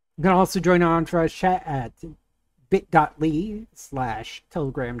 You can also join our Entourage chat at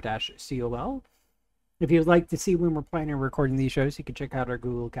bit.ly/telegram-col. If you'd like to see when we're planning on recording these shows, you can check out our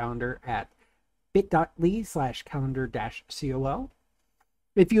Google Calendar at bit.ly/calendar-col.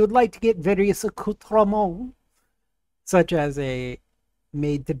 If you would like to get various accoutrements, such as a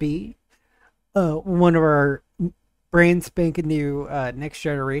made-to-be, one of our brand spanking new Next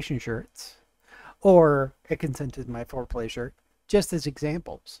Generation shirts, or a Consent is My Foreplay shirt, just as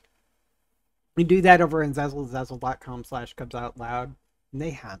examples. We do that over in zazzle.com/cubsoutloud. And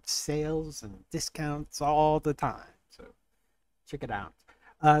they have sales and discounts all the time. So check it out.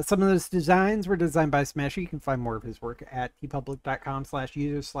 Some of those designs were designed by Smashy. You can find more of his work at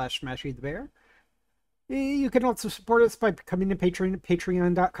tpublic.com/user/SmashyTheBear. You can also support us by becoming a patron at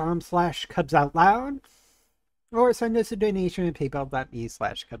patreon.com/cubsoutloud. Or send us a donation at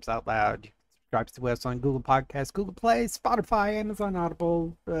paypal.me/cubsoutloud. Subscribe to us on Google Podcasts, Google Play, Spotify, Amazon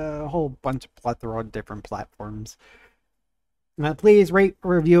Audible, a whole bunch of plethora of different platforms. Please rate,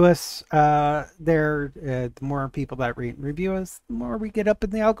 review us. The more people that rate and review us, the more we get up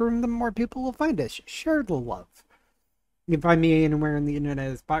in the algorithm, the more people will find us. Share the love. You can find me anywhere on the internet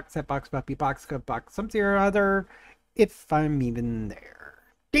as Box at Box Puppy Box Cub Box something or other, if I'm even there.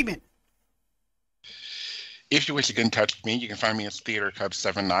 Damon. if you wish to get in touch with me, you can find me as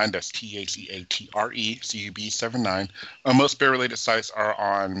TheaterCub79. That's TheaterCub79. Most bear-related sites are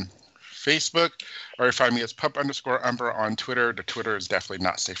on Facebook, or you find me as pup_umber on Twitter. The Twitter is definitely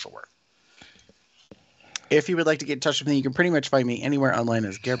not safe for work. If you would like to get in touch with me, you can pretty much find me anywhere online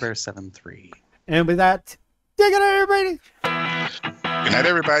as GareBear73. And with that, take it out, everybody. Good night,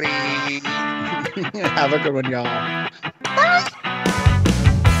 everybody. Have a good one, y'all.